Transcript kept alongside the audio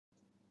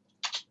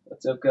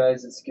What's up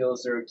guys, it's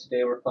Skillzerk.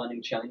 Today we're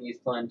finding Chinese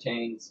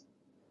plantains.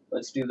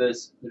 Let's do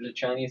this. There's a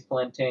Chinese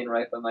plantain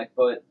right by my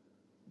foot.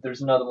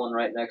 There's another one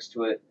right next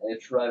to it.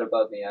 It's right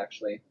above me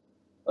actually.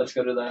 Let's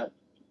go to that.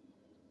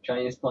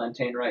 Chinese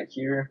plantain right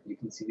here. You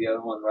can see the other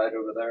one right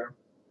over there.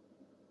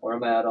 Where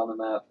am I at on the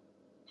map?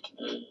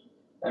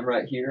 I'm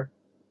right here.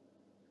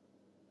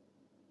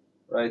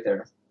 Right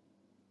there.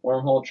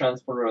 Wormhole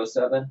Transporter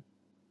 07.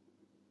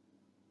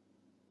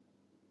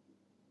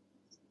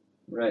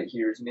 Right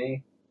here's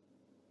me.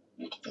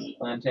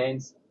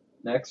 Plantains.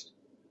 Next.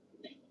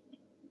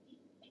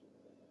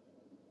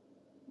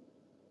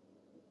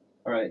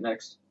 Alright,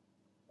 next.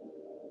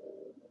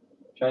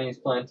 Chinese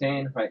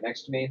plantain right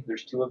next to me.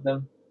 There's two of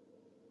them.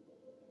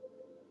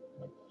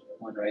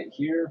 One right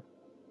here.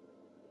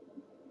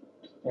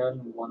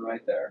 And one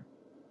right there.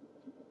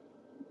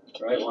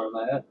 Right, where am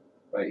I at?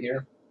 Right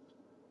here.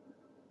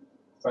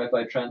 Right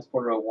by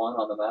Transporter 01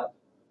 on the map.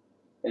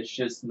 It's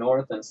just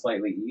north and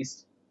slightly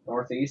east.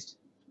 Northeast.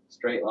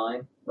 Straight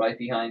line. Right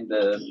behind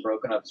the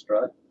broken up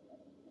strut.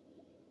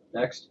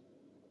 Next.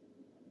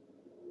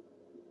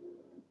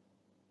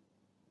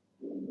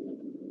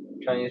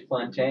 Chinese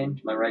plantain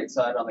to my right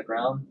side on the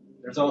ground.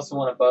 There's also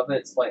one above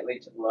it, slightly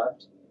to the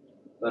left,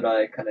 but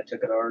I kind of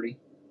took it already.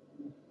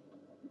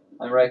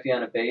 I'm right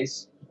behind a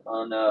base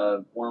on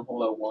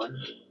Wormhole 01,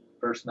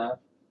 first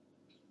map.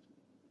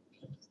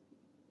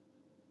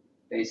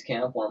 Base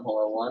camp,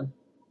 Wormhole 01.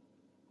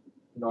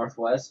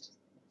 Northwest,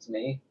 it's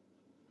me.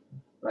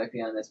 Right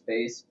behind this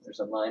base, there's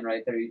a line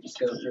right there you just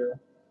go through.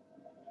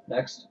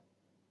 Next.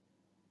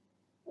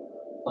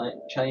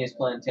 Chinese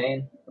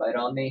plantain, right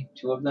on me,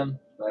 two of them,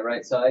 my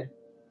right side.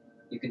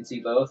 You can see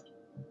both.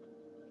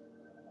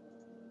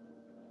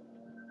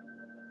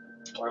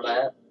 Where am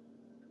I at?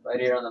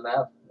 Right here on the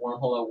map,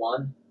 Wormhole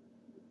 01,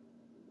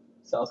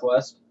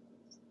 southwest.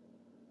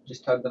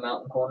 Just tug the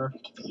mountain corner,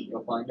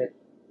 you'll find it.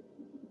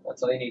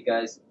 That's all you need,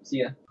 guys. See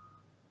ya.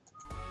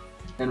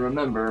 And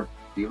remember,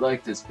 if you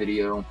like this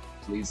video,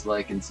 please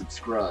like and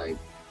subscribe.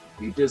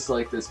 If you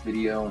dislike this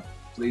video,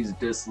 please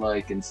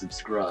dislike and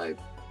subscribe.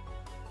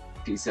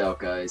 Peace out,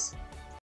 guys.